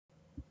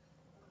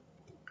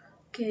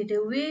Okay,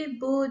 the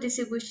Weibo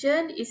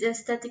distribution is a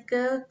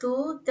statistical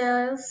tool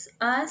tells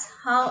us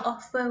how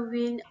often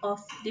wind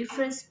of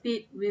different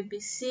speed will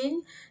be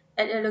seen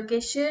at a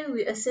location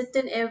with a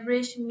certain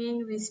average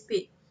mean wind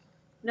speed.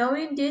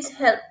 Knowing this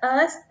helps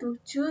us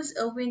to choose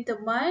a wind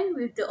turbine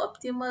with the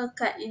optimal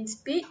cut-in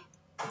speed.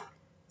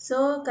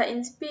 So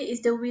cut-in speed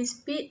is the wind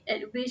speed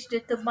at which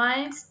the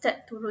turbine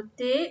starts to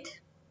rotate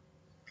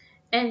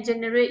and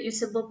generate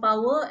usable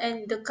power,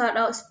 and the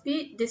cut-out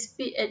speed, the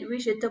speed at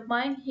which the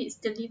turbine hits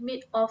the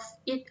limit of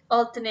its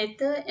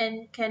alternator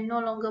and can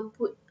no longer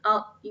put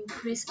out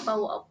increased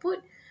power output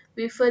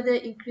with further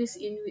increase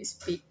in wind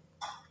speed.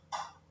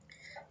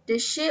 The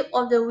shape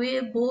of the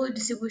Weibo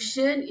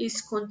distribution is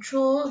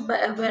controlled by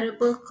a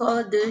variable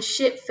called the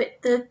shape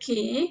factor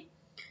K.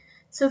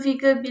 So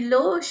figure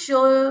below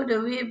show the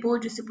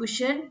Weibo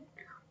distribution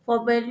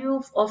for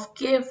value of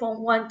K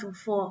from 1 to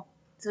 4.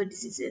 So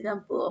this is an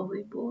example of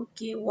Weibo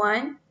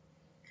K1.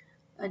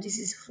 This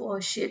is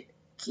for shape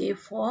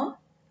K4.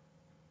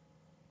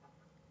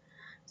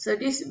 So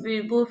this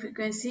Weibo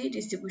frequency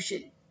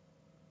distribution.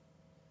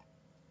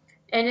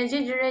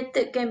 Energy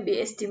generated can be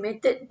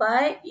estimated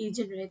by E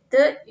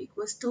generated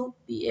equals to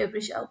P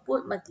average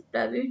output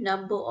multiplied with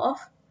number of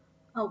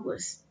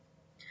hours.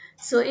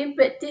 So in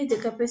practice, the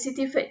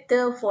capacity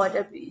factor for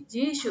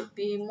WEG should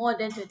be more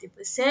than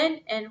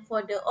 20%, and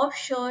for the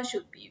offshore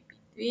should be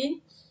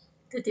between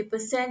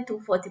 30% to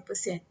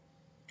 40%.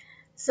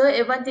 So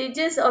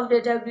advantages of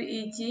the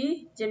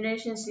WEG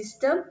generation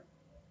system.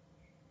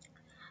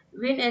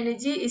 Wind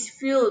energy is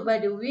fueled by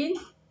the wind.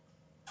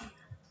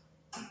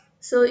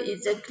 So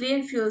it's a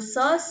clean fuel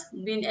source.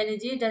 Wind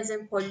energy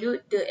doesn't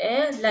pollute the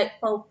air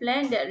like power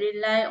plants that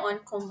rely on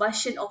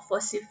combustion of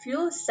fossil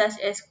fuels such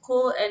as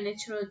coal and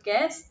natural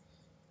gas.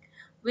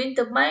 Wind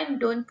turbines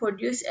don't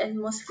produce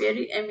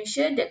atmospheric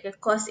emission that can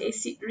cause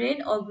acid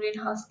rain or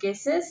greenhouse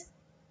gases.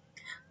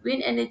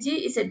 Wind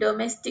energy is a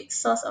domestic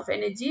source of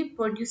energy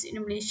produced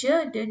in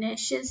Malaysia. The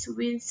nation's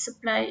wind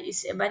supply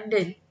is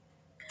abundant.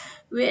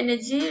 Wind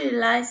energy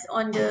relies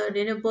on the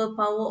renewable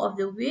power of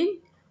the wind,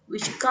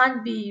 which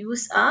can't be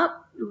used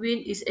up.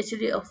 Wind is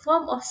actually a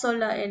form of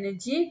solar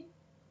energy.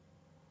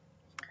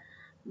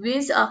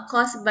 Winds are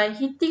caused by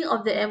heating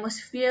of the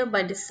atmosphere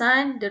by the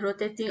sun, the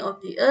rotating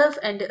of the earth,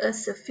 and the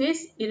earth's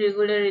surface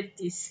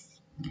irregularities.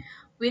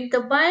 Wind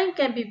turbine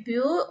can be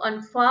built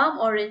on farm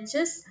or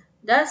ranches,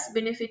 thus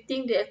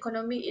benefiting the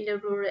economy in the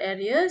rural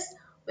areas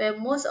where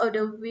most of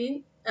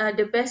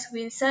the best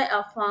wind sites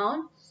are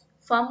found.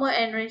 Farmers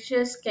and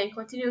ranchers can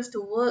continue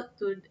to work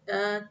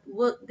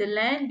the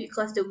land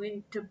because the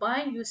wind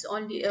turbine use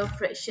only a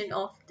fraction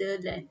of the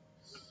land.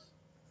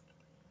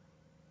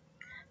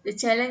 The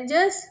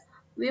challenges: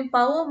 wind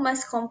power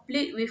must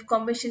compete with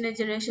conventional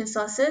generation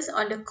sources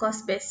on the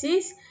cost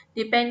basis.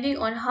 Depending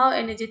on how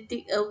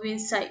energetic a wind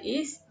site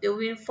is, the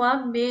wind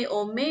farm may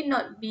or may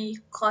not be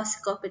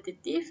cost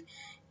competitive,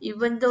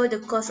 even though the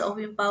cost of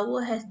wind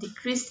power has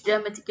decreased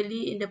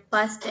dramatically in the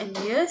past 10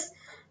 years.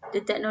 The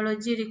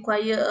technology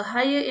requires a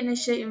higher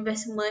initial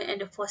investment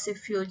and a fossil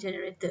fuel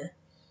generator.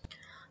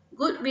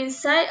 Good wind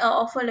sites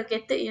are often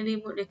located in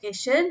remote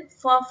locations,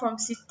 far from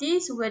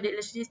cities where the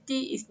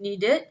electricity is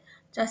needed.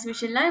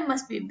 Transmission lines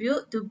must be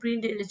built to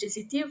bring the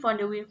electricity from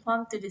the wind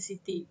farm to the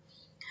city.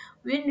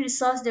 Wind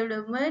resource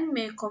development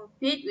may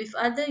compete with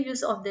other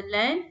use of the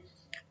land,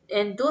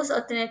 and those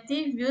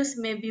alternative use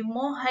may be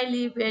more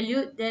highly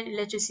valued than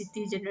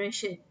electricity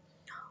generation.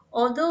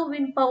 Although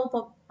wind power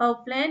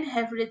plants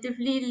have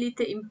relatively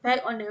little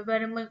impact on the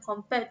environment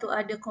compared to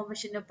other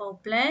conventional power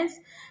plants,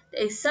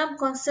 there is some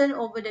concern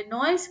over the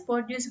noise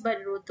produced by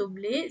the rotor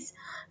blades,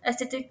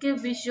 aesthetical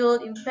visual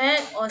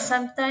impact, or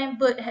sometimes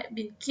birds have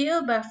been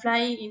killed by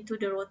flying into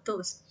the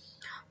rotors.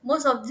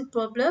 Most of the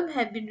problems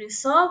have been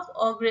resolved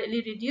or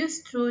greatly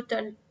reduced through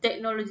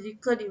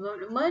technological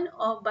development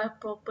or by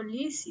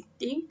properly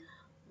setting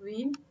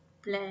wind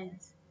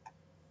plants.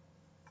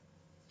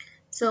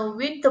 So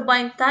wind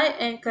turbine type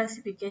and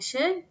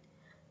classification.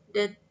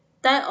 The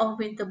type of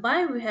wind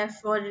turbine, we have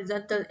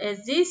horizontal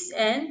axis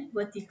and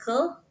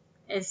vertical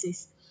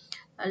axis.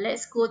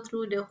 Let's go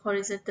through the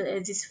horizontal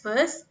axis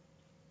first.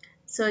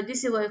 So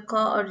this is what we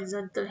call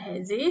horizontal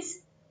axis.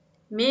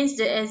 Means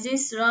the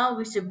axis round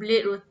which the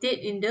blade rotate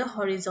in the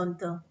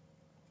horizontal.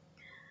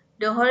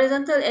 The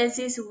horizontal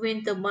axis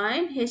wind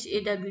turbine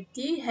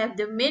HAWT have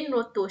the main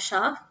rotor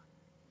shaft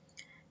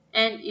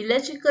and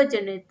electrical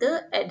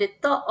generator at the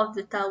top of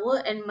the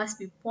tower and must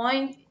be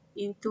pointed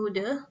into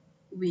the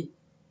wind.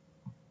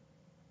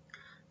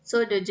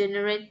 So the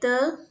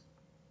generator,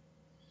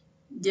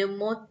 the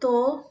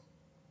motor,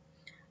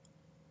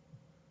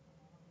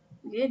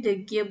 okay,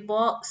 the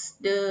gearbox,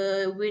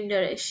 the wind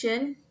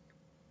direction.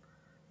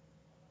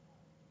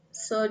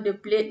 So the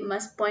blade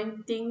must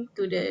pointing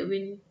to the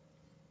wind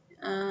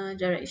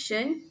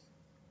direction.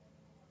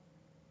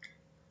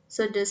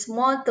 So the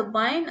small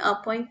turbine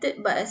are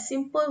pointed by a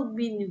simple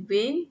wind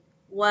vane,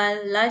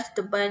 while large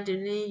turbine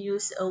generally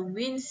use a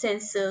wind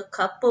sensor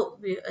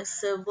coupled with a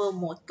servo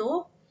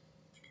motor.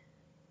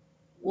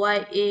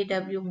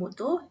 YAW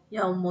motor,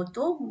 yaw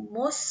motor.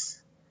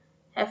 Most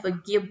have a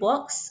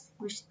gearbox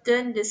which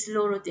turns the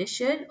slow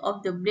rotation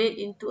of the blade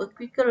into a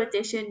quicker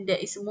rotation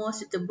that is more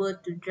suitable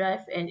to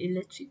drive an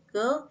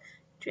electrical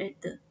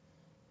tractor.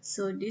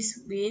 So this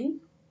wheel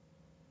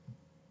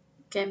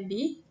can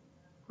be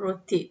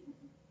rotated,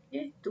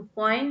 okay, to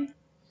point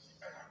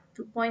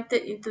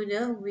it into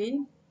the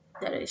wind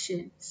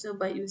direction. So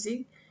by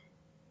using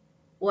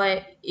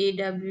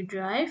YAW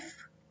drive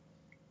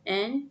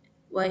and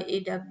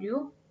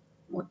YAW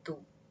motor.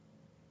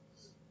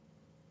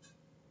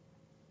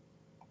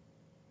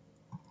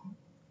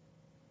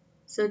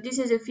 So this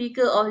is a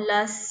figure of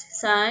last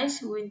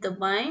size wind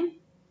turbine.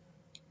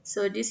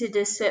 So this is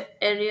the swept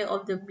area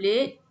of the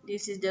blade.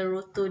 This is the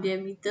rotor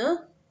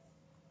diameter.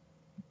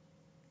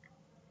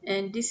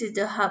 And this is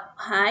the hub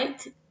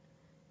height.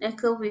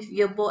 Knuckle with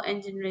gearbox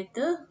and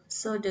generator.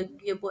 So the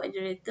gearbox and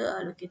generator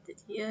are located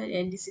here,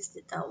 and this is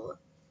the tower.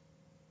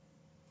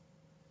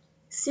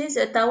 Since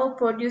a tower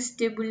produces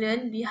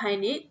turbulence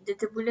behind it, the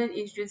turbulence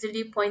is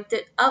usually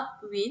pointed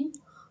upwind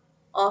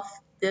of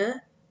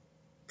the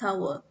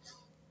tower.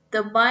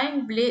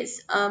 Turbine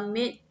blades are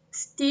made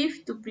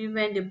stiff to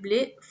prevent the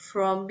blade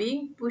from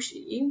being pushed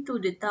into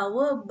the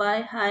tower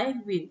by high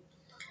wind.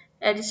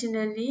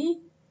 Additionally,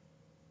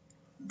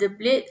 the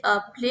blades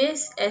are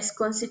placed as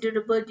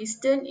considerable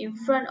distance in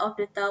front of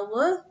the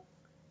tower,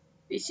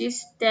 which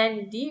is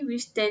 10D,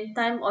 which 10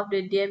 times of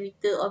the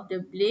diameter of the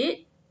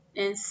blade,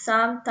 and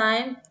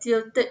sometimes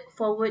tilted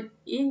forward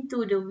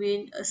into the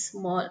wind a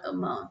small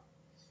amount.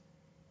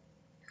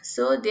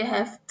 So they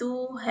have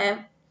two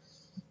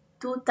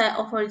type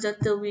of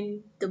horizontal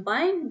wind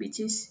turbine, which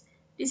is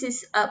this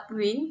is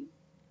upwind,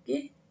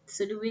 okay,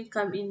 so the wind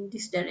come in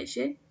this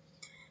direction,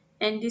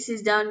 and this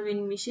is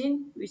downwind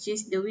machine, which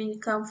is the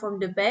wind come from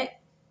the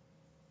back,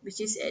 which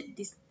is at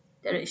this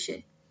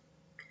direction.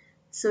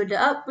 So the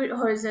upward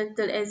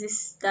horizontal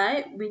axis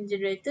type wind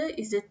generator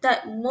is the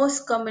type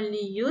most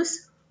commonly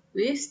used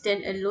with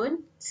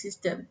standalone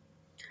system.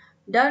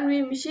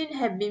 Downwind machines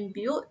have been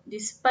built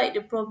despite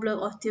the problem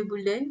of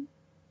turbulent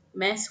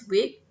mass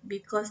wake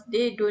because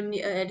they don't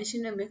need an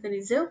additional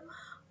mechanism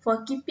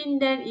for keeping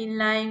them in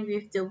line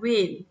with the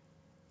wind.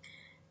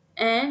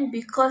 And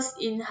because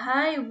in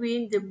high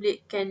wind the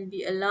blade can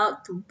be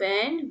allowed to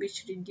bend,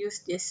 which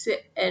reduces their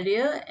swept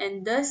area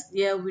and thus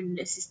their wind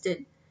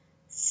resistance.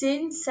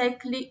 Since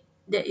cyclic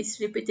that is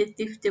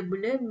repetitive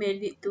turbulence may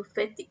lead to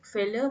fatigue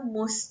failure,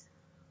 most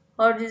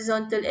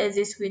horizontal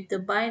axis wind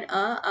turbines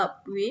are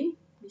upwind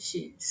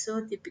machines.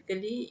 So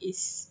typically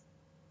is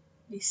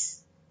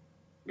this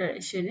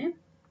direction,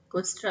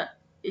 construct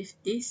with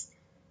this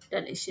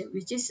direction,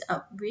 which is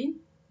upwind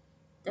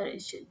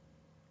direction.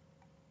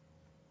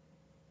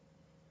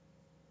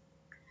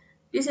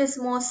 This is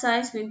small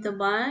size wind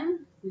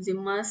turbine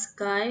using mast,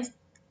 guys,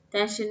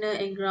 tensioner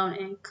and ground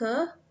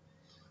anchor.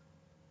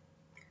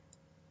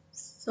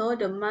 So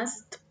the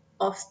mast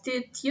of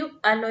steel tube,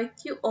 alloy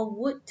tube or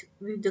wood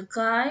with the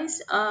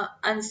guys are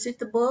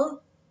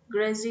unsuitable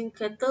grazing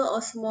cattle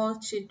or small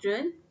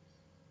children.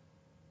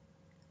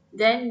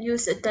 Then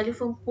use a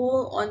telephone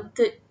pole on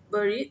third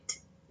buried.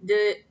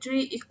 The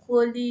three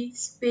equally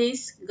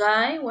spaced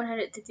guy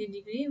 130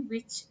 degree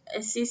which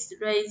assists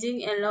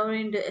raising and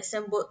lowering the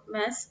assembled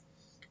mast.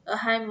 A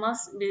high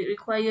mast will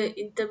require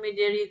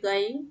intermediary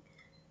guying.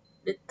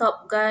 The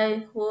top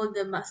guy hold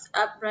the mast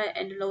upright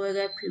and the lower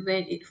guy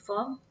prevent it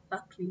from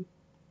buckling.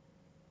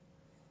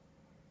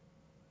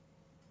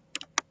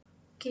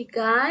 Okay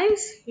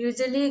guys,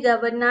 usually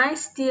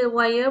galvanized steel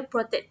wire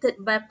protected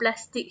by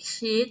plastic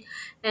sheet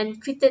and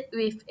fitted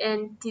with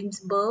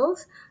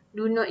anti-bulbs.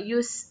 Do not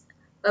use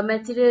a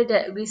material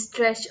that will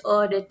stretch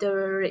or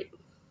deteriorate.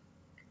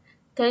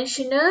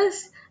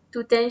 Tensioners,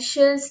 to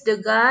tension the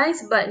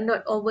guys but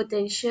not over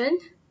tension.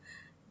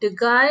 The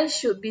guys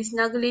should be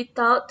snugly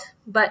taut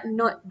but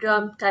not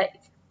drum tight.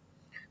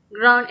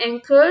 Ground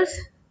anchors,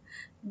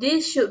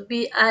 these should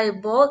be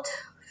eye-bolt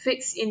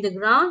fixed in the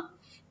ground.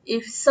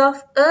 If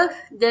soft earth,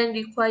 then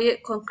require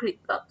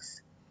concrete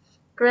blocks.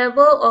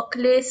 Gravel or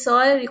clay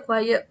soil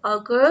require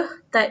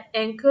auger, tight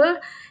anchor,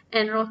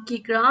 and rocky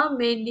ground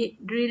may need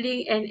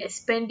drilling and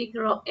expanding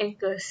rock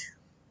anchors.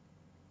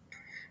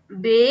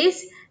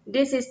 Base,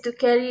 this is to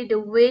carry the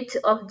weight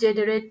of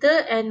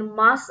generator and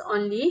mast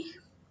only.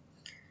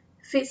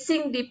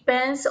 Fixing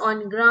depends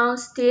on ground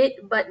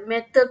state, but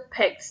metal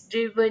pegs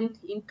driven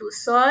into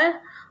soil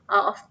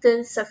are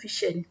often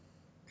sufficient.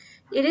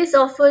 It is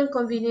often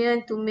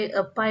convenient to make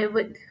a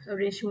pivot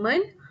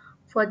arrangement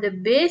for the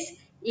base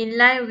in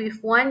line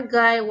with one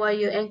guy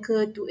wire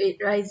anchor to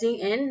aid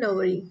rising and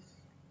lowering.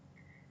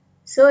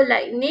 So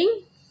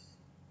lightning,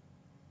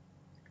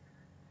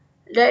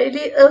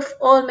 directly earth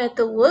all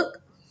metal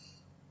work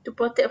to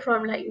protect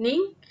from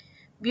lightning.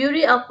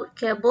 Bury output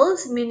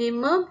cables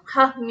minimum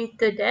half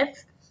meter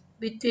depth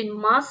between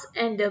mast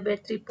and the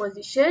battery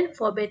position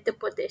for better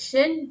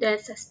protection than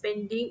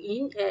suspending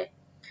in air.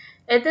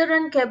 Either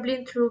run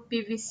cabling through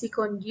PVC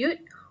conduit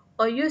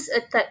or use a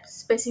type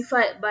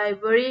specified by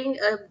burying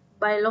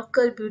by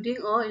local building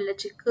or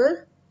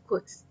electrical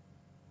codes.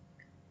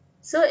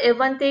 So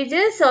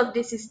advantages of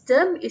this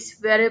system is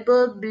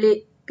variable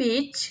blade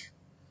pitch,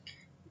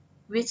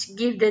 which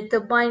give the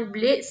turbine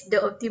blades the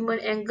optimal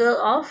angle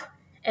of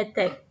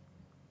attack.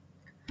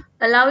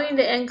 Allowing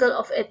the angle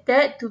of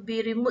attack to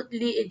be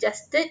remotely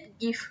adjusted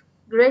give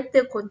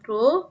greater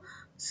control,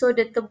 so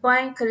the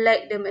turbine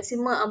collect the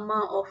maximum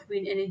amount of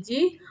wind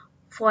energy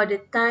for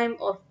the time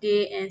of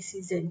day and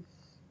season.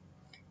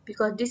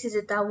 Because this is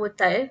a tower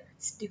type,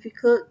 it's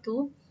difficult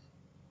to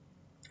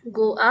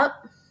go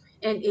up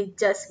and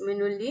adjust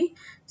manually,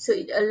 so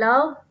it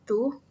allows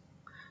to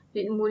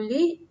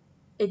remotely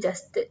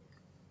adjusted.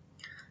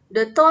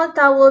 The tall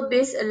tower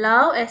base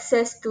allow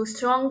access to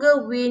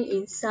stronger wind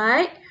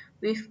inside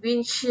with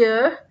wind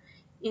shear.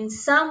 In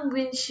some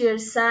wind shear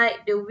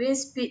site, the wind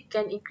speed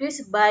can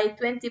increase by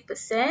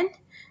 20%,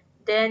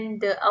 then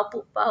the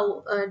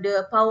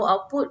power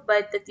output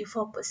by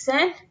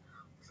 34%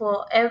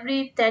 for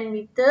every 10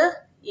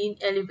 meter in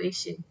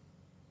elevation.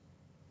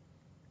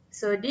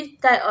 So this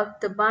type of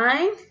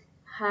turbine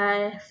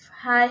have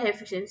high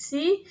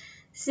efficiency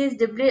since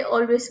the blade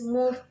always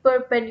move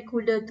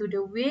perpendicular to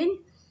the wind,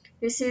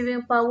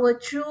 receiving power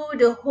through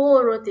the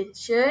whole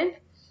rotation.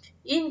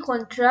 In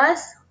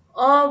contrast,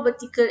 all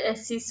vertical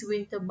axis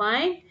wind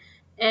turbine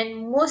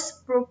and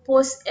most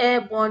proposed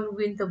airborne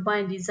wind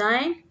turbine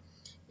design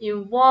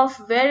involve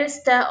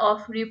various types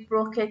of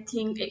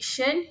reciprocating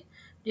action,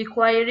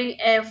 requiring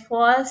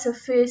airfoil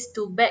surface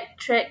to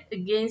backtrack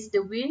against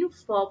the wind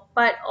for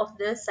part of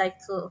the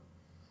cycle.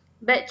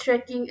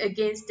 Backtracking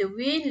against the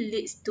wind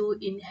leads to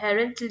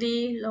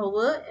inherently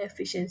lower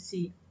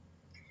efficiency.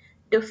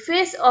 The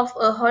face of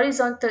a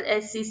horizontal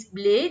axis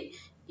blade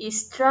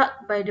is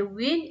struck by the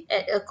wind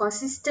at a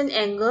consistent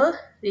angle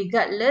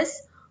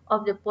regardless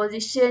of the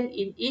position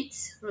in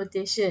its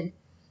rotation.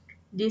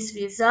 This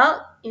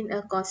results in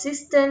a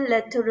consistent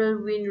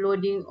lateral wind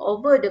loading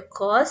over the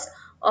course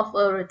of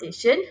a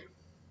rotation,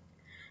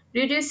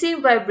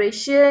 reducing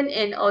vibration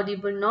and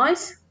audible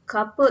noise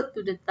coupled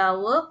to the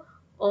tower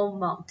or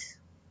mount.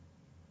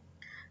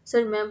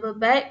 So remember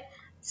back,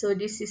 so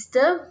this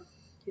system,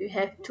 you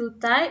have two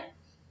types,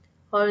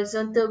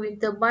 horizontal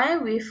wind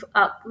turbine with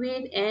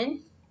upwind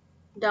and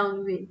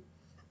downwind.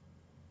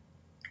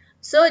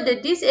 So the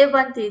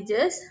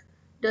disadvantages,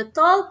 the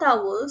tall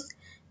towers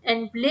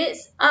and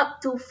blades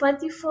up to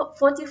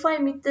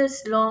 45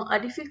 meters long are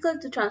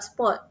difficult to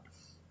transport.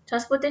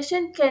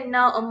 Transportation can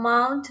now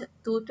amount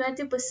to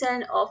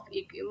 20% of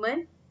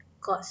equipment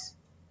cost.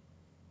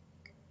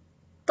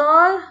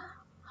 Tall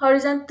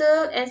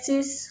horizontal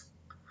axis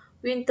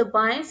wind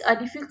turbines are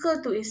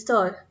difficult to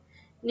install,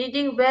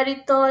 needing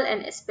very tall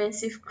and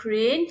expensive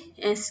crane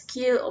and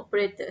skilled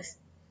operators.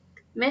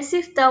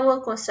 Massive tower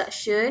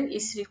construction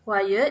is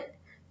required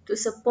to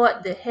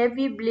support the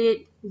heavy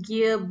blade,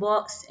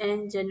 gearbox,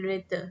 and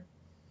generator.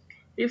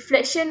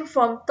 Reflection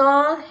from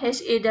tall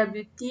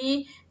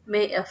HAWT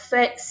may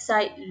affect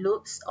side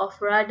loops of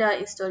radar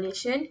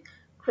installation,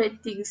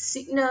 creating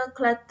signal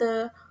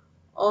clutter,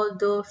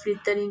 although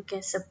filtering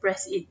can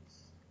suppress it.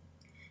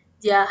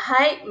 Their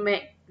height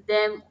makes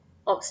them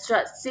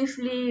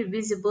obtrusively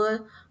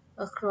visible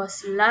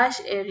across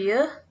large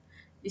areas,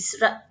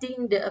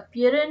 disrupting the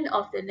appearance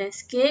of the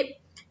landscape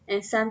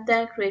and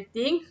sometimes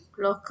creating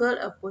local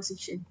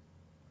opposition.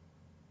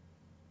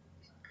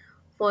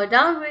 For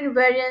downwind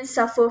variants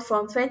suffer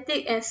from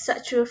fatigue and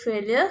structural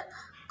failure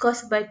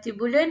caused by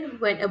turbulence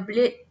when a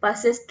blade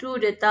passes through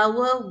the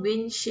tower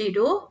wind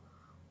shadow.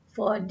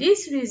 For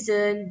this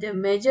reason, the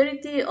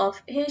majority of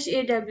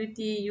HAWT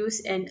use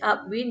an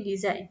upwind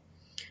design,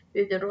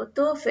 with the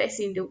rotor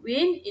facing the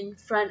wind in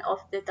front of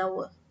the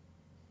tower.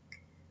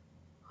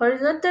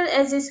 Horizontal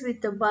axis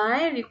wind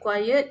turbine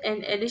required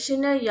an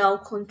additional yaw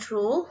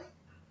control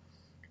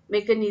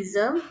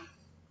mechanism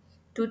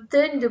to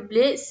turn the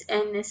blades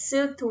and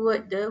nacelle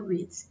toward the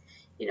winds.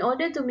 In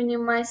order to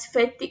minimize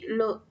fatigue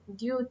load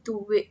due to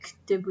weak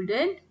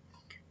turbulence,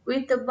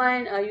 wind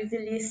turbines are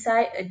usually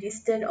sited a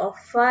distance of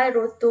 5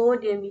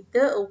 rotor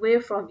diameters away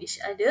from each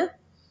other,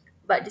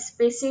 but the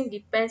spacing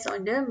depends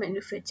on the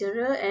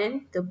manufacturer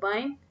and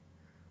turbine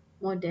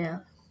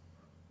model.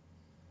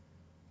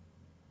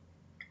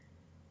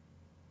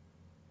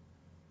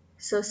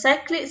 So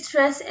cyclic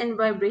stress and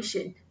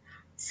vibration.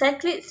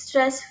 Cyclic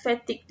stress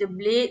fatigue the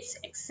blades,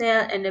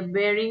 axle, and the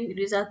bearing,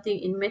 resulting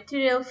in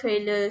material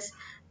failures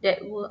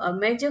that were a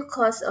major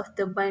cause of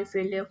turbine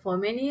failure for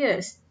many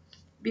years.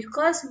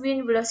 Because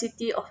wind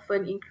velocity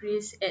often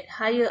increases at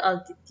higher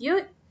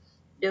altitude,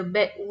 the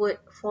backward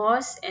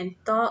force and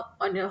torque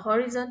on the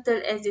horizontal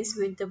axis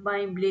wind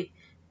turbine blade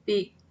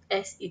peak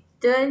as it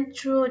turns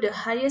through the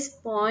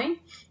highest point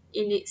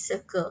in its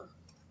circle.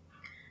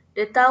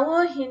 The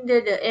tower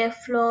hinders the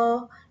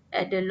airflow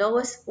at the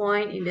lowest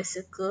point in the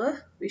circle,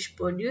 which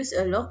produces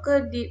a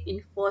local dip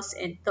in force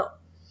and torque.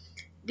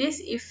 This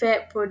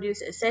effect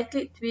produces a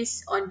cyclic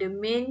twist on the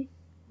main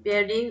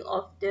bearing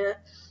of the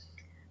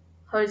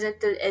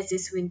horizontal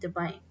axis wind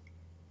turbine.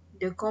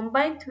 The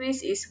combined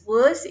twist is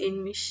worse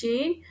in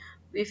machines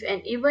with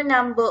an even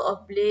number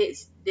of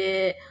blades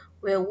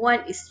where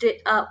one is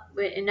straight up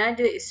when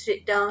another is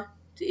straight down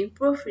to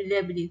improve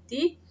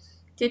reliability,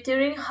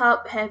 Tethering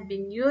hub have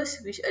been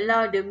used which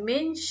allow the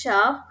main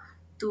shaft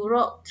to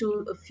rock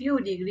through a few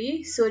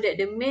degrees so that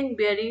the main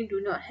bearing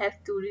do not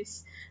have to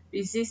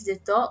resist the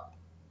torque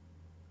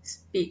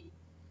speed.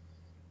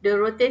 The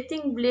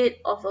rotating blade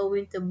of a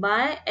wind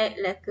turbine act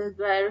like a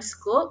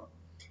gyroscope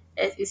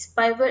as it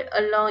pivots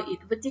along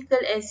its vertical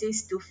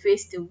axis to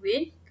face the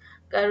wind.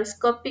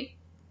 Gyroscopic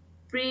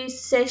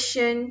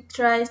precession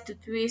tries to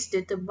twist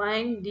the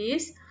turbine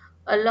disc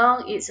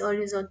along its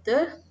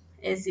horizontal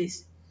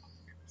axis.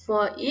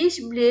 For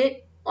each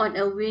blade on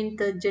a wind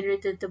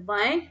generator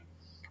turbine,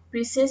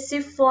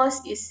 precessive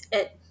force is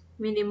at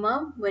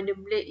minimum when the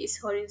blade is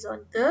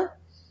horizontal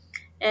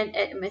and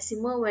at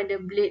maximum when the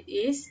blade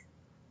is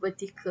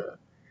vertical.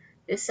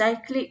 The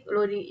cyclic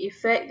loading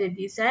effect the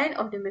design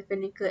of the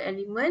mechanical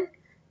element,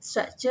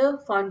 structure,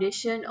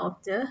 foundation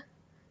of the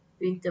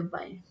wind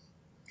turbine.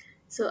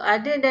 So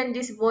other than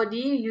this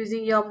body,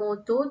 using your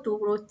motor to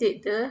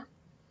rotate the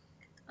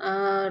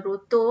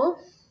rotor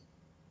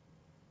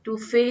to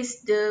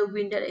face the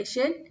wind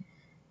direction,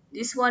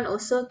 this one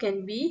also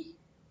can be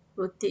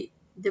rotate.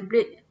 The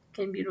blade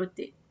can be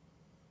rotate.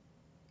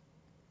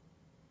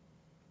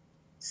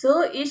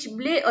 So each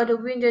blade of the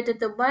wind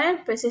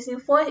turbine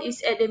precessing force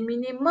is at the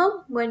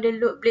minimum when the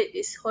load blade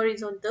is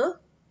horizontal.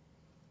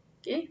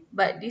 Okay,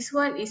 but this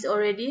one is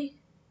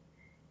already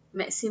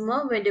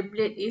maximum when the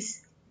blade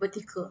is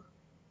vertical.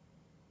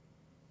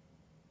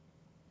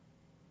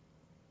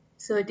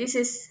 So this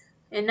is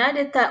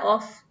another type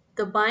of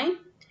turbine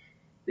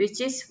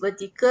which is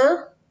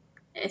vertical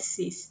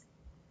axis.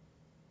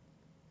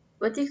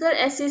 Vertical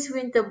axis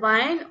wind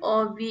turbine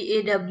or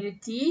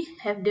VAWT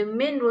have the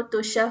main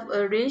rotor shaft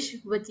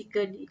arranged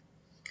vertically.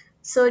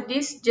 So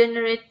this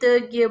generator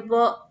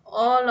gearbox,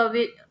 all of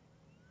it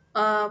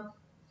are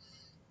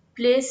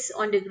placed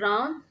on the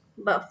ground,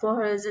 but for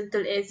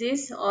horizontal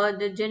axis or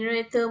the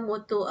generator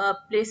motor are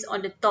placed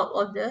on the top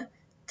of the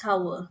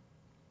tower.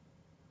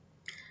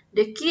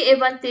 The key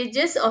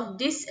advantages of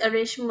this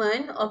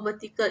arrangement of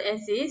vertical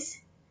axis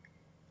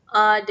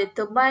are the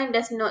turbine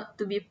does not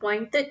to be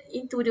pointed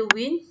into the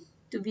wind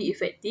to be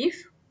effective.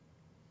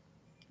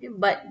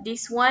 But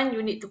this one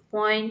you need to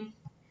point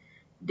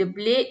the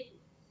blade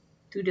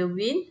to the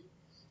wind.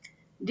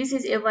 This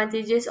is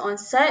advantageous on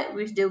site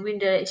which the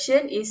wind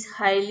direction is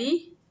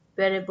highly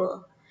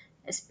variable,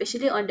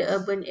 especially on the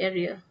urban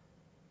area.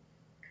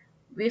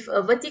 With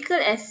a vertical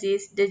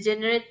axis, the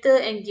generator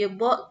and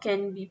gearbox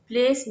can be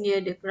placed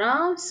near the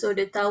ground so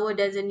the tower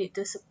doesn't need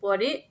to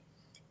support it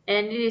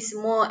and it is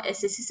more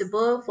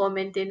accessible for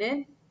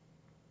maintenance.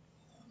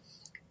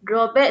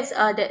 Drawbacks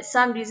are that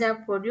some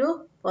design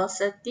produce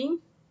pulsating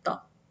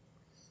torque.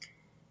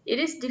 It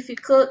is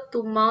difficult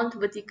to mount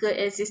vertical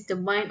axis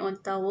turbine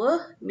on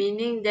tower,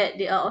 meaning that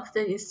they are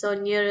often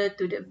installed nearer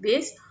to the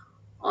base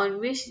on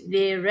which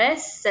they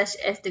rest, such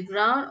as the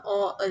ground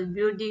or a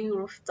building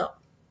rooftop.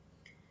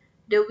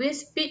 The wind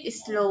speed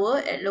is slower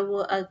at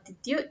lower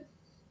altitude,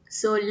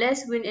 so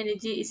less wind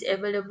energy is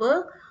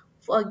available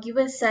for a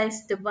given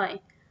size turbine.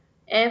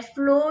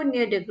 Airflow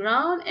near the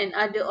ground and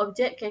other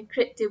objects can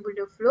create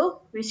turbulent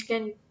flow, which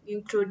can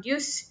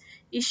introduce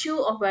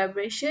issue of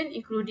vibration,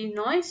 including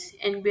noise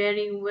and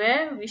bearing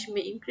wear, which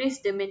may increase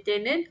the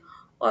maintenance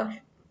or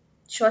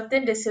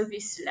shorten the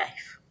service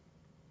life.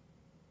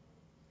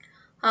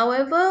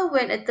 However,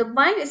 when a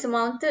turbine is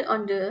mounted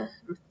on the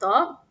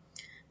rooftop,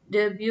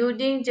 the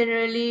building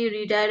generally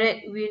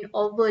redirect wind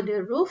over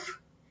the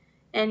roof,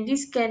 and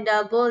this can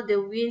double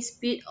the wind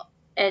speed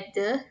at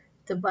the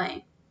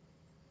turbine.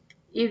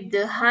 If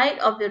the height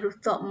of the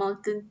rooftop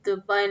mounted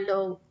turbine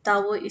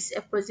tower is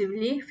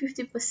approximately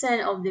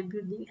 50% of the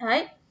building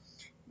height,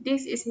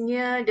 this is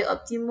near the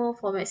optimal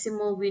for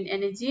maximum wind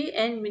energy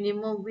and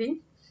minimum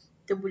wind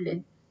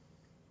turbulence.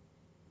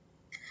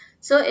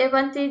 So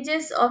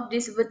advantages of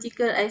this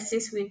vertical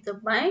axis wind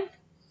turbine.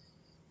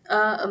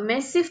 A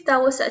massive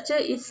tower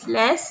structure is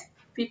less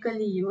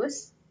frequently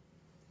used,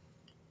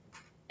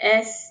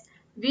 as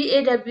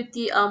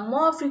VAWT are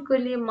more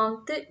frequently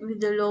mounted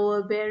with the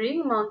lower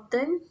bearing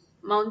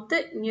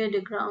mounted near the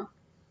ground.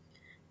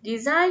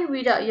 Design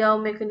without yaw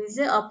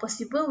mechanism are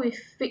possible with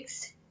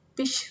fixed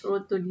pitch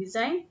rotor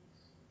design.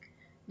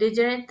 The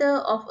generator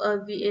of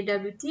a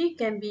VAWT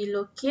can be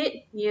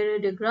located nearer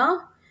the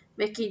ground,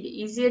 making it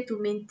easier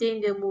to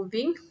maintain the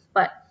moving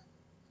part.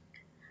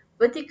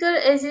 Vertical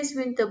axis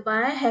wind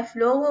turbines have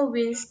lower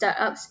wind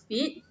startup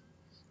speed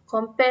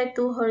compared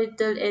to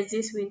horizontal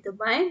axis wind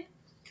turbines.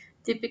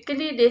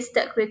 Typically, they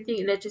start creating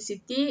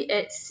electricity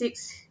at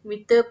 6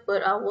 meters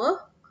per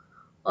hour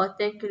or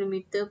 10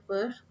 kilometers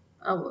per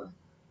hour.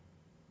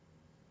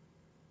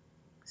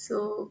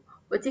 So,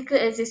 vertical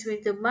axis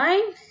wind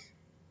turbine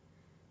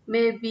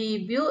may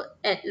be built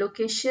at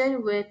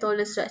locations where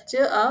taller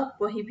structures are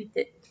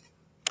prohibited.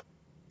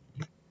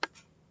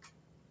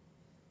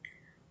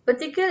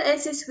 Vertical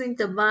axis wind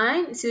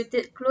turbine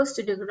situated close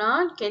to the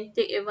ground can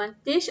take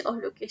advantage of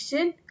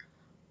locations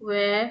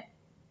where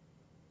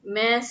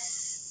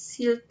mass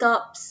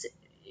hilltops,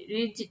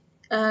 ridge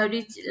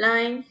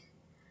line,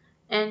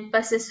 and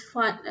passes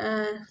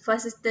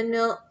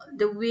tunnel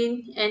the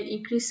wind and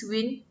increase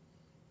wind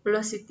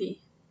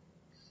velocity.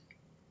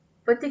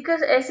 Vertical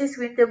axis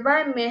wind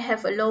turbine may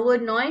have a lower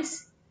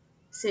noise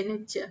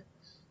signature.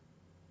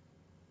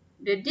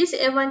 The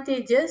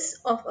disadvantages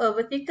of a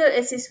vertical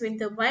axis wind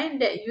turbine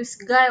that use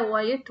guide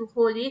wire to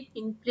hold it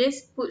in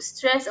place put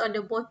stress on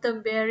the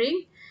bottom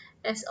bearing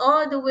as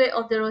all the weight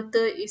of the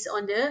rotor is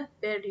on the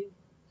bearing.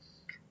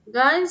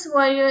 Guide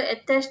wire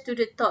attached to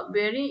the top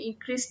bearing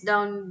increase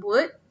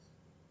downward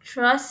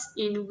thrust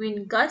in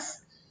wind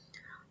gusts.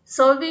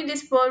 Solving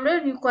this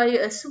problem requires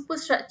a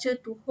superstructure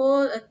to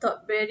hold a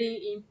top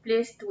bearing in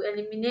place to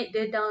eliminate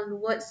the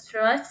downward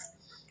thrust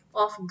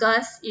of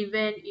gust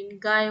event in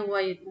guide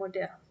wire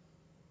model.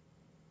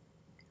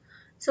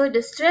 So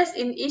the stress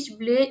in each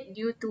blade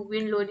due to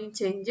wind loading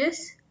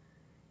changes,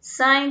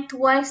 sign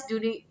twice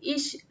during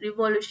each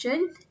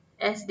revolution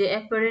as the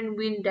apparent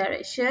wind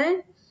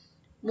direction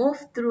move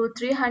through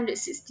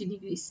 360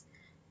 degrees.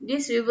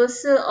 This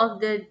reversal of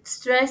the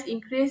stress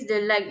increases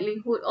the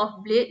likelihood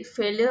of blade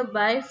failure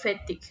by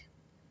fatigue.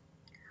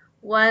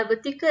 While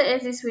vertical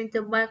axis wind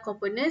turbine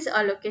components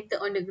are located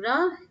on the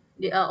ground,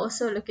 they are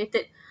also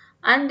located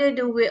under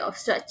the weight of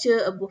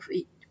structure above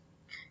it,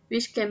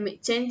 which can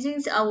make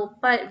changing our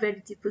part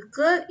very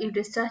difficult if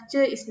the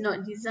structure is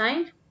not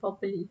designed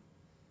properly.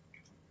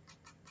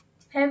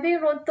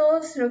 Having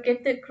rotors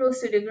located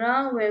close to the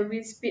ground where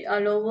wind speeds are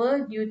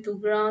lower due to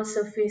ground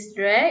surface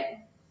drag,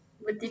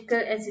 vertical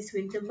axis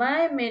wind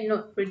turbine may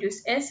not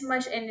produce as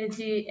much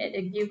energy at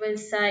a given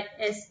site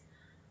as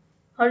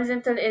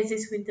horizontal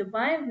axis wind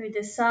turbine with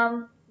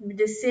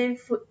the same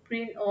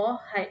footprint or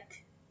height.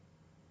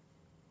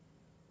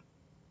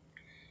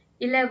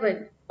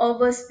 11.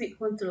 Overspeed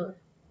control.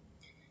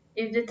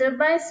 If the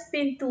turbine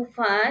spins too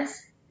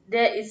fast,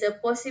 there is a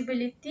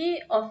possibility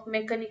of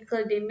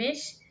mechanical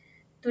damage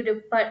to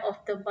the part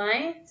of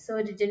turbine, so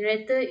the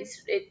generator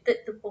is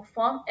rated to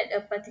perform at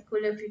a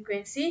particular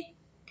frequency,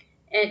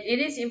 and it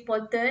is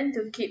important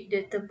to keep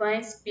the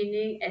turbine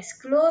spinning as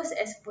close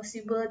as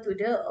possible to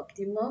the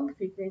optimum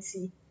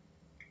frequency.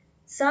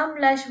 Some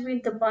large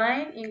wind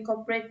turbines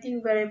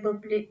incorporating variable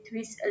blade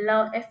twists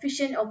allow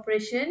efficient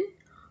operation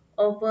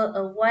over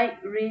a wide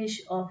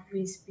range of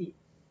wind speed.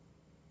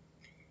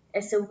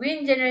 As a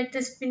wind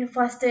generator spins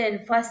faster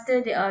and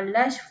faster, there are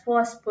large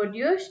force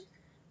produced,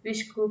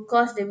 which could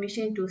cause the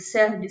machine to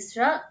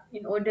self-destruct.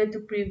 In order to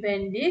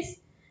prevent this,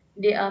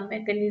 there are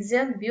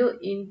mechanisms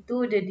built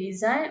into the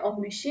design of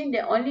machines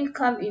that only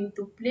come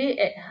into play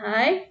at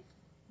high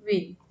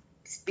wind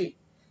speed.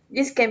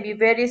 This can be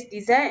various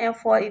designs and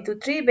fall into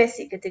three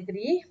basic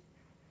categories.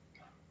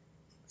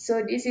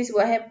 So this is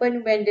what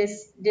happens when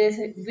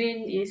the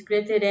wind is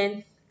greater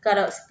than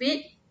cutout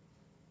speed.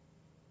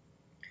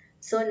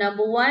 So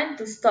number one,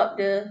 to stop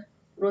the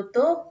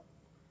rotor,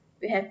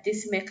 we have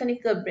this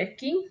mechanical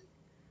braking.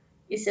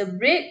 It's a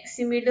brake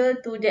similar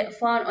to that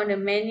found on the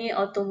many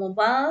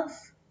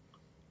automobiles,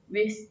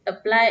 which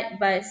applied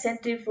by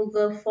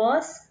centrifugal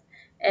force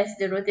as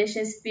the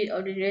rotation speed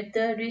of the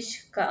generator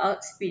reaches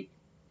cutout speed.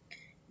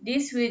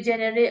 This will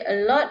generate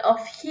a lot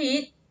of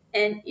heat,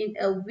 and in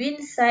a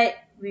wind site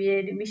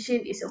where the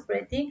machine is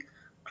operating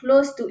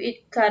close to its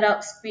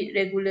cutout speed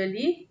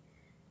regularly,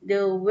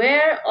 the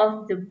wear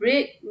of the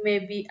brake may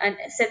be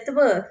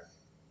unacceptable.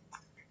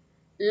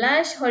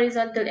 Large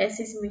horizontal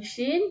axis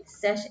machines,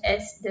 such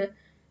as the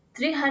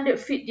 300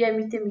 feet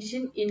diameter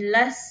machine in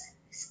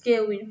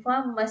large-scale wind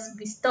farm, must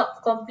be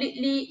stopped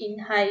completely in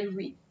high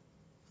wind.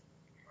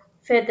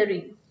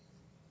 Feathering.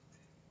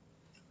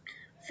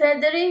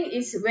 Feathering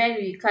is when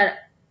we cut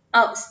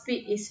out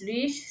speed is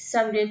reached.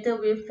 Some generator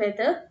will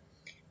feather.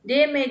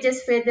 They may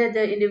just feather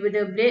the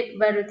individual blade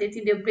by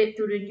rotating the blade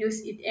to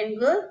reduce its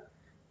angle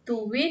to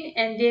wind,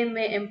 and they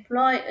may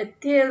employ a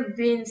tail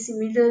vane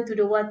similar to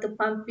the water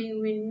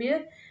pumping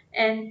windmill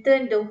and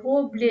turn the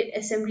whole blade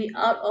assembly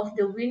out of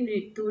the wind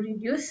to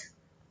reduce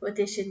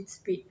rotation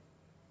speed.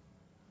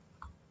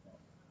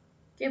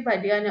 Okay,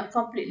 but they are not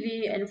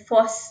completely and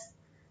force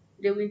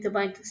the wind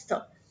turbine to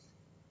stop.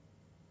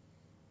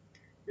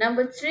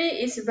 Number 3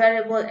 is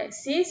variable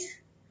axis,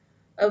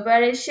 a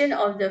variation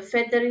of the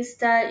feathering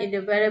style in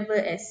the variable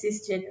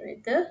axis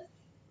generator.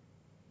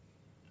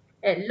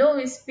 At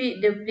low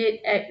speed, the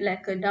blade act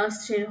like a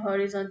downstream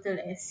horizontal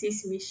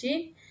axis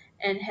machine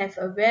and have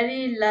a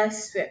very large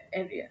swept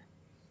area.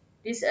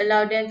 This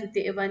allows them to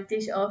take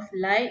advantage of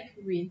light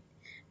wind.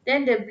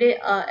 Then the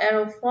blades are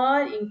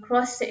aerofoil in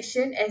cross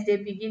section. As they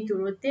begin to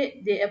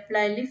rotate, they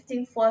apply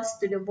lifting force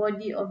to the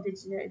body of the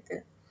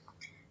generator.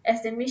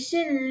 As the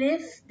machine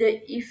lifts, the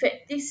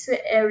effective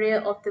swept area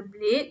of the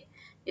blade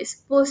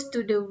exposed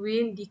to the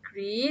wind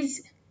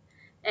decreases,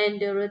 and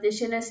the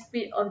rotational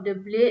speed of the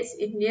blades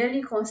is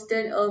nearly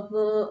constant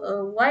over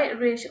a wide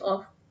range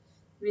of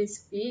wind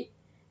speed.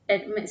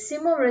 At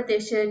maximum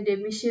rotation, the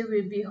machine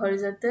will be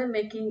horizontal,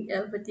 making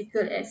a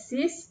vertical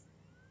axis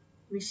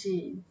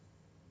machine.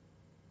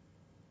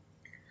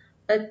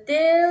 A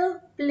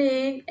tail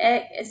plane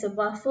acts as a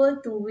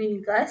buffer to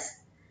wind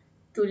gusts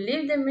to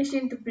lift the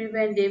machine to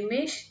prevent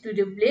damage to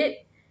the blade,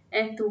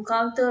 and to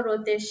counter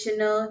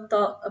rotational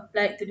torque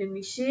applied to the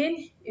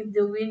machine if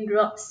the wind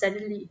drops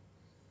suddenly.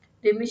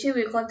 The machine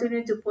will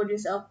continue to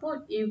produce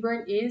output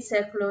even in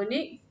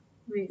cyclonic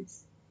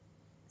winds.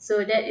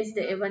 So that is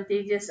the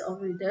advantages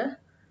of the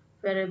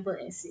variable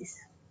axis.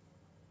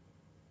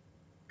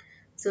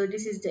 So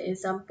this is the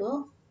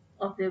example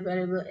of the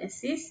variable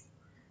axis.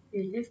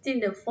 We're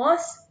lifting the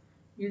force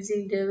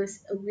using the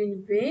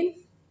wind vane.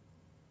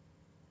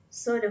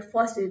 So the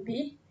force will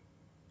be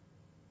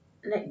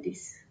like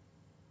this.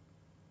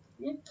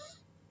 Okay.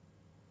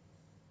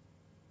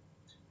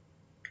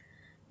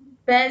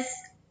 Best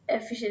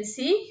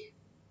efficiency,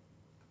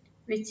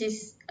 which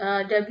is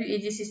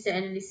WEG system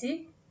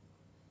analysis.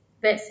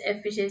 Betz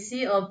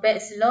efficiency or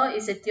Betz law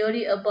is a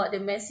theory about the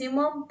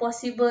maximum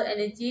possible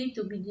energy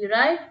to be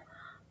derived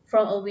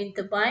from a wind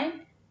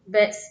turbine.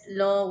 Betz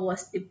law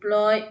was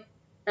developed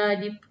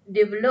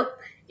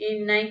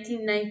in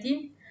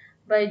 1919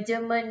 by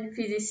German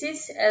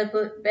physicist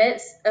Albert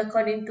Betz.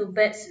 According to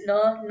Betz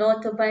law,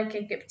 no turbine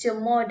can capture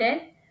more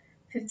than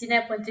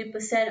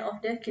 59.3%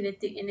 of the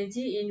kinetic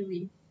energy in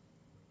wind.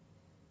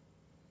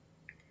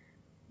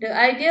 The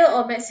idea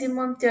of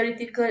maximum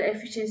theoretical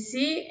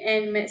efficiency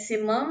and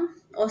maximum,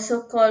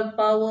 also called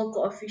power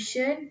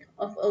coefficient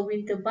of a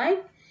wind turbine,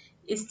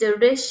 is the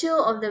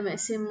ratio of the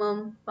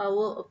maximum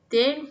power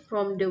obtained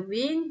from the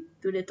wind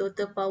to the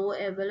total power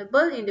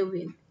available in the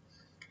wind.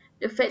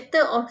 The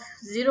factor of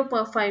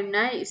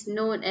 0.59 is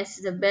known as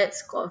the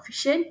Betz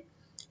coefficient.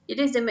 It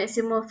is the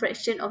maximum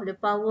fraction of the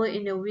power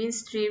in the wind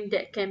stream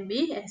that can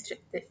be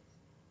extracted.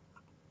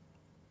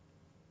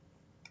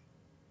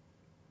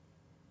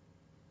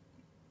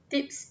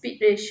 Tip speed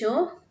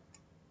ratio.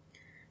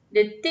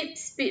 The tip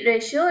speed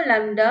ratio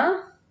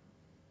lambda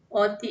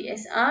or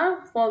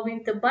TSR for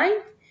wind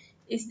turbine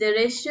is the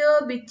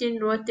ratio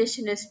between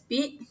rotational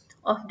speed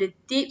of the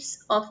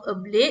tips of a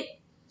blade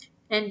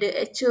and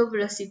the actual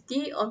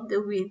velocity of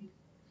the wind.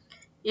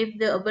 If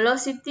the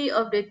velocity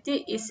of the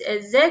tip is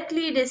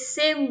exactly the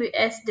same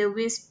as the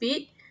wind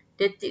speed,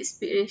 the tip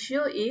speed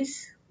ratio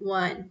is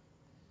 1.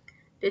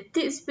 The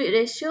tip speed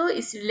ratio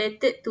is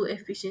related to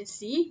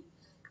efficiency,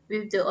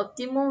 with the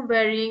optimum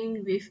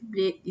varying with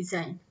blade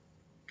design.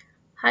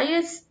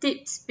 Higher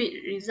tip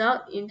speed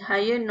result in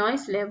higher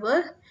noise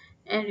level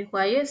and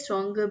require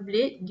stronger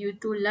blade due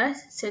to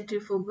less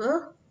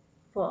centrifugal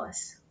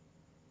force.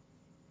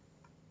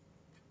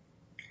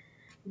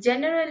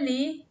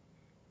 Generally,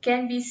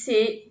 can be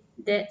said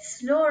that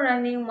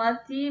slow-running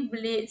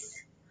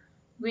multi-blades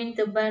wind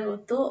turbine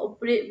rotor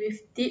operate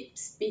with tip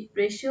speed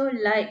ratio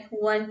like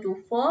 1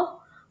 to 4,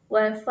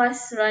 while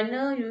fast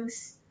runner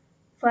use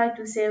 5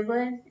 to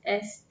 7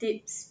 as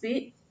tip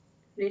speed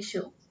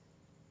ratio.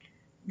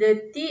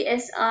 The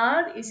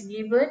TSR is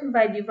given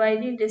by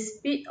dividing the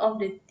speed of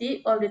the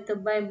tip of the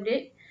turbine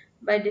blade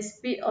by the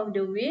speed of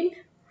the wind.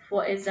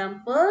 For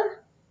example,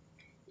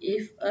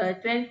 if a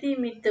 20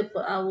 meter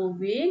per hour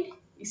wind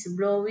is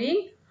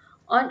blowing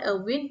on a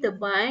wind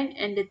turbine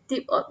and the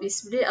tip of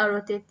its blade are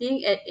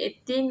rotating at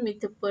 18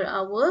 meter per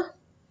hour,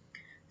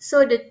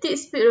 so the tip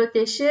speed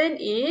rotation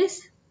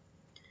is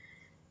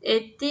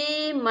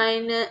 80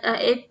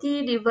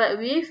 divided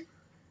with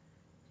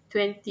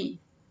 20,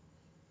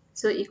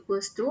 so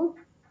equals to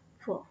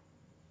 4.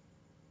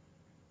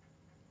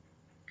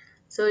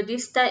 So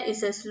this type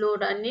is a slow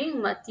running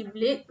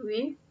multi-blade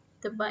wind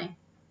turbine.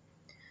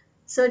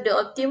 So the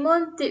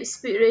optimum tip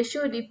speed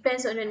ratio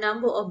depends on the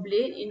number of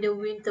blades in the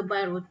wind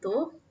turbine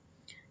rotor.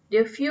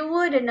 The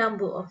fewer the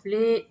number of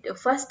blades, the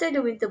faster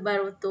the wind turbine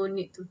rotor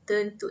needs to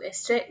turn to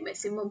extract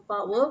maximum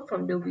power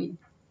from the wind.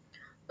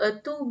 A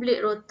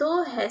 2-blade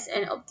rotor has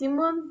an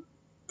optimum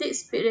tip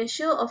speed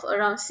ratio of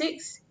around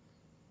 6,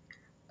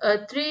 a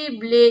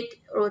 3-blade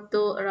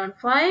rotor around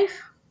 5,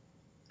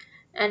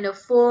 and a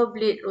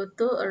 4-blade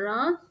rotor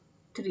around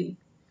 3.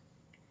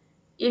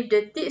 If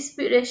the tip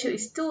speed ratio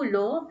is too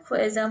low, for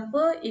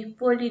example, if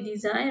poorly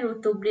designed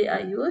rotor blades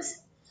are used,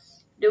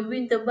 the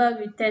wind turbine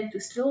will tend to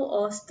slow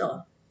or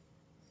stall.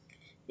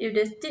 If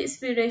the tip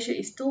speed ratio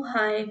is too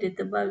high, the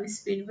turbine will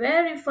spin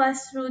very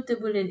fast through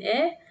turbulent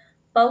air,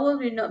 power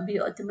will not be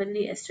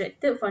optimally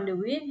extracted from the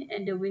wind,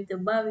 and the wind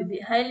turbine will be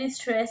highly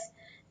stressed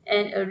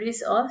and a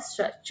risk of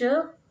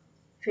structural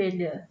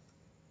failure.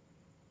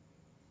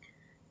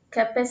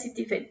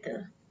 Capacity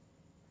factor.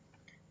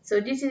 So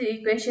this is the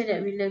equation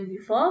that we learned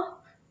before.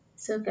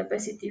 So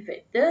capacity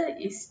factor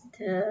is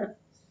the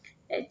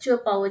actual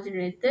power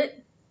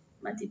generated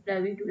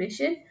multiplied with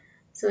duration.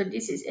 So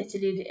this is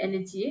actually the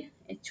energy,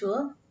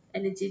 actual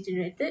energy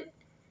generated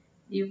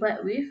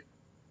divided with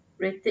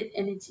rated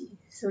energy.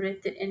 So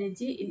rated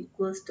energy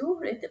equals to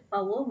rated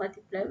power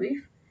multiplied with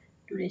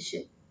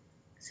duration.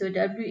 So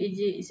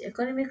WEG is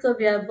economical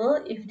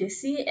viable if the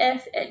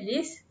CF at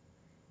least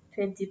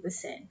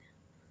 20%.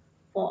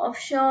 For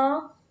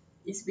offshore,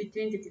 it's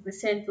between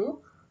 30% to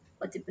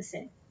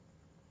 40%.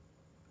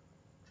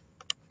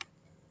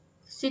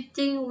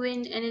 Sitting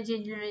wind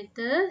energy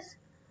generators.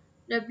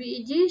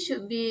 WEG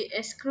should be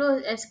as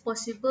close as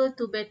possible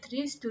to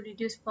batteries to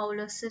reduce power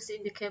losses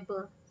in the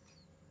cable.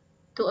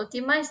 To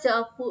optimize the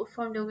output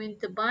from the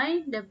wind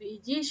turbine,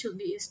 WEG should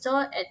be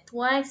installed at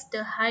twice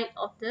the height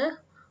of the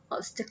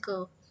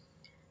obstacle.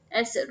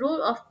 As a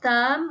rule of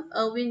thumb,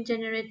 a wind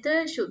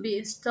generator should be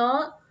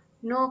installed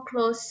no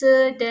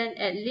closer than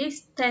at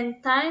least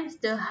 10 times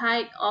the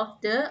height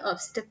of the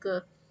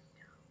obstacle.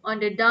 On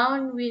the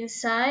downwind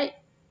side,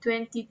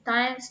 20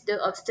 times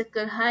the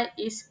obstacle height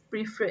is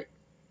preferred.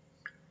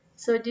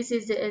 So this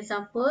is the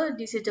example.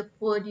 This is the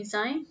poor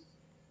design,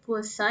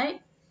 poor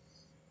site.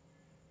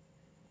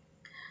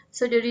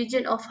 So the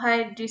region of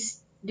high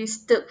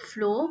disturbed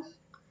flow.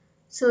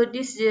 So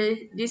this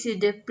is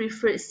the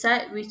preferred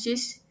site, which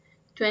is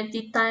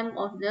 20 times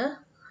of the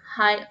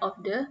height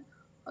of the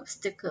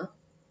obstacle.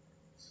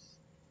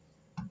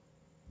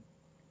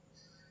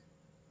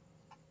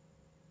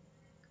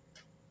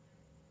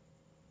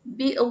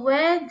 Be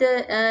aware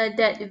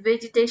that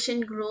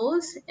vegetation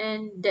grows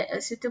and that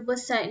a suitable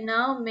site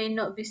now may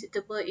not be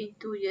suitable in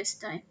 2 years'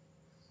 time.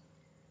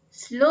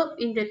 Slope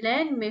in the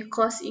land may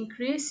cause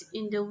increase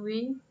in the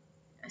wind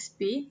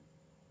speed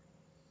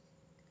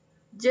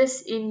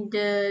just in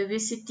the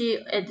vicinity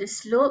at the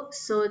slope,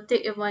 so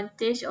take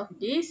advantage of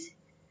this.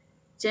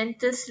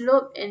 Gentle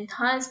slope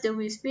enhance the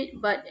wind speed,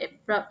 but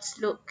abrupt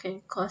slope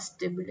can cause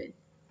turbulence.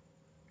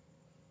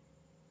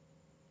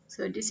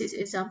 So this is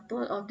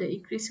example of the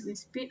increased wind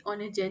speed on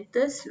a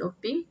gentle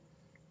sloping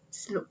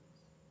slope.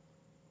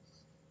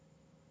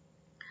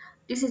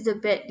 This is the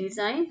bad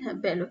design, a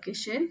bad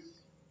location.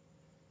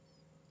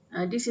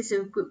 This is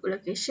a good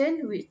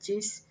location, which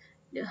is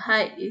the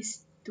height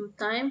is 2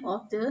 times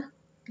of the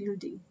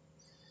building.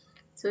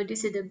 So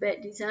this is the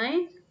bad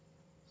design.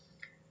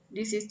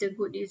 This is the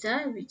good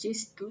design, which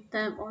is 2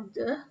 times of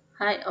the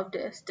height of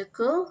the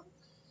obstacle.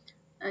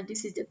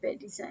 This is the bad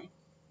design.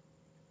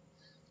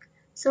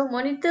 So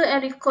monitor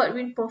and record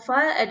wind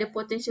profile at the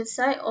potential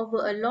site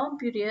over a long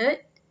period,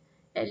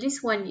 at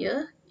least 1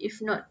 year.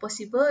 If not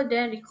possible,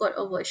 then record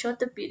over a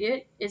shorter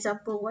period,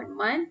 example 1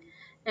 month,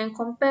 and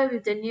compare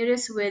with the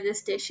nearest weather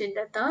station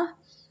data.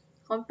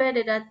 Compare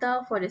the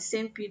data for the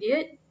same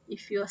period.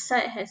 If your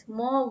site has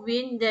more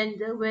wind than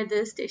the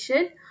weather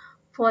station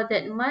for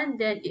that month,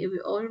 then it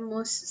will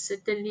almost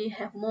certainly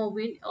have more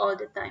wind all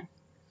the time.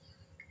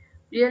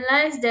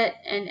 Realize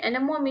that an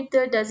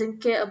anemometer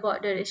doesn't care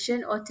about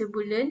direction or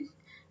turbulence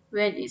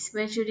when it's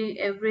measuring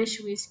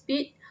average wind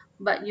speed,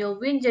 but your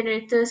wind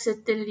generator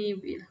certainly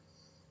will.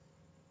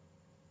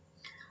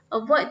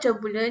 Avoid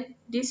turbulence.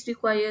 This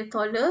requires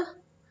taller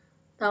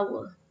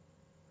tower.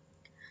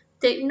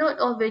 Take note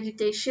of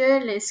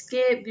vegetation,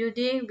 landscape,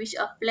 building which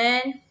are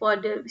planned for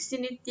the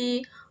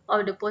vicinity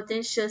of the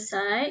potential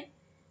site.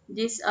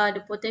 These are the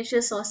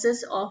potential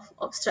sources of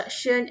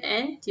obstruction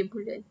and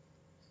turbulence.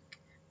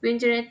 Wind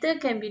generator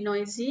can be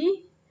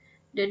noisy.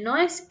 The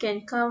noise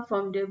can come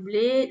from the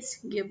blades,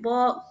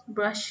 gearbox,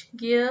 brush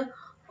gear,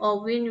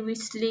 or wind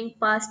whistling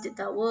past the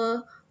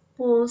tower,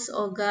 poles,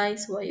 or guide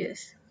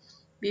wires.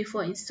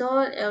 Before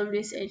install,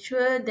 always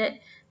ensure that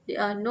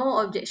there are no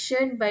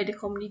objections by the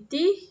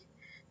community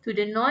to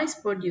the noise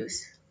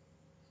produced.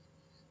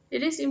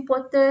 It is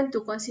important to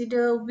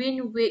consider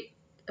wind wake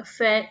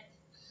effect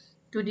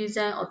to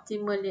design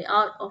optimal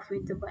layout of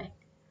wind turbine.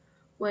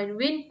 When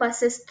wind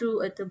passes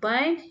through a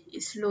turbine,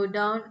 it slows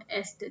down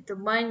as the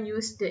turbine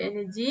uses the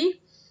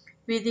energy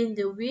within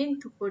the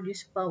wind to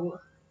produce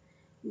power.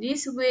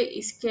 This wake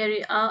is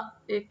carried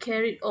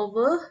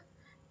over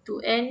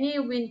to any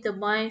wind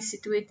turbine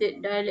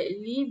situated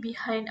directly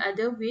behind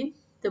other wind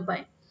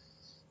turbines.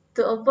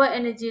 To avoid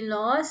energy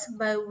loss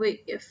by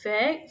wake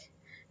effect,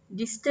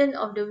 distance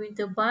of the wind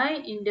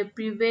turbine in the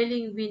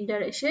prevailing wind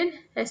direction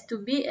has to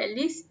be at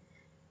least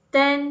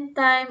 10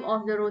 times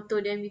of the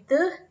rotor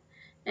diameter,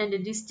 and the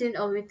distance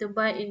of wind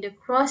turbine in the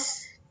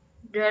cross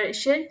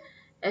direction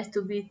has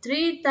to be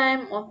 3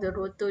 times of the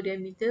rotor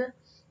diameter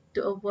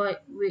to avoid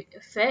wake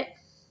effect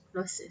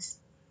losses.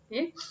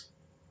 Okay.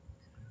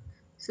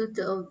 So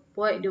to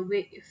avoid the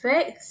wake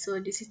effect, so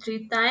this is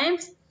 3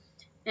 times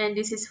and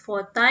this is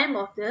 4 times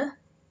of the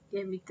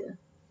diameter.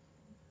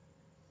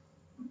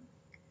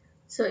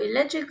 So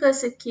electrical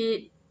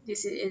circuit,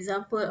 this is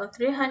example of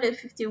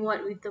 350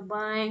 watt wind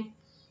turbine.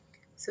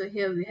 So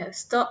here we have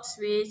stop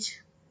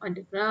switch on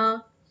the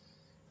ground,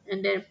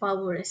 and then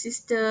power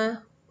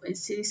resistor with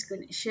series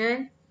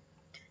connection,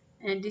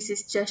 and this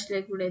is charge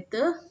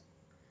regulator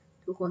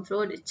to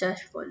control the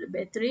charge for the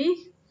battery.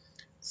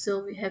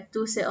 So we have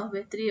 2 sets of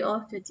battery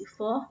of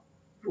 24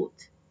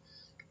 volt.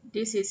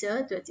 This is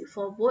a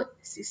 24 volt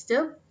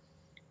system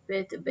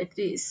where the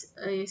battery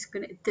is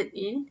connected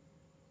in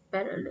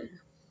parallel.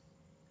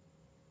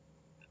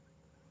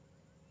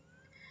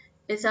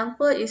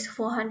 Example is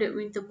 400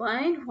 wind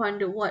turbine,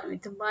 400 watt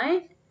wind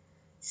turbine.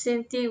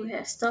 Same thing, we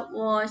have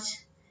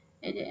stopwatch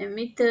and the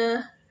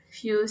emitter,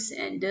 fuse,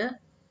 and the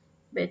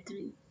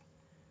battery.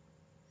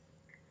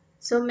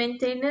 So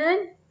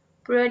maintenance,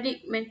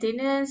 periodic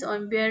maintenance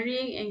on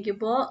bearing and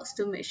gearbox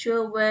to make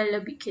sure well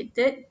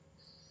lubricated.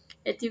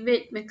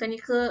 Activate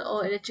mechanical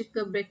or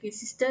electrical braking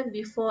system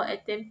before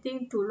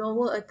attempting to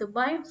lower a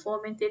turbine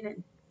for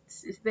maintenance.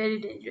 It's very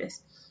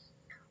dangerous.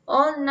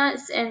 All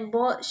nuts and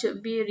bolts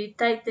should be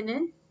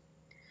retightened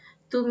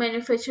to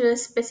manufacturer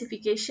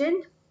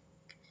specification.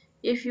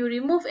 If you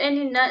remove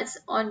any nuts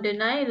on the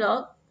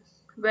nylock,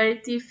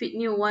 variety fit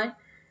new one,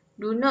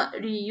 do not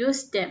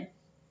reuse them.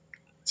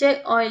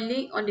 Check oil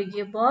leak on the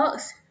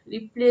gearbox,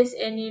 replace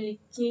any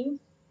leaking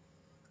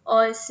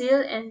oil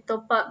seal and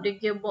top up the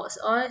gearbox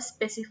oil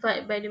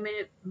specified by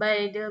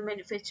the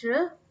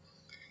manufacturer.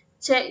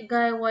 Check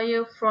guide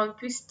wire from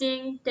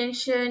twisting,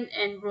 tension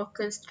and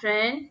broken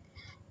strand.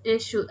 They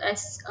should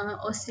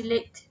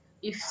oscillate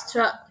if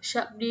struck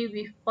sharply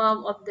with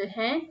palm of the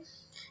hand.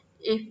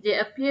 If they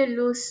appear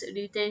loose,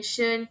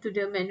 retention to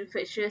the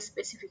manufacturer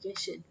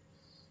specification.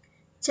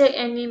 Check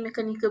any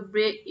mechanical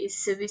brake is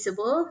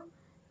serviceable.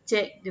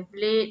 Check the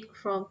blade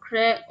from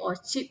crack or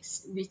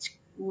chips which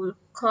will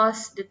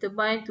cause the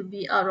turbine to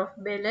be out of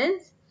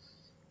balance.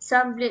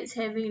 Some blades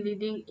having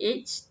leading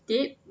edge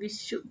tape which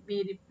should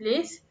be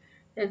replaced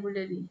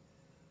regularly.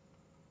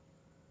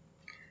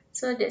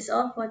 So that's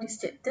all for this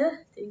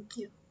chapter. Thank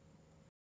you.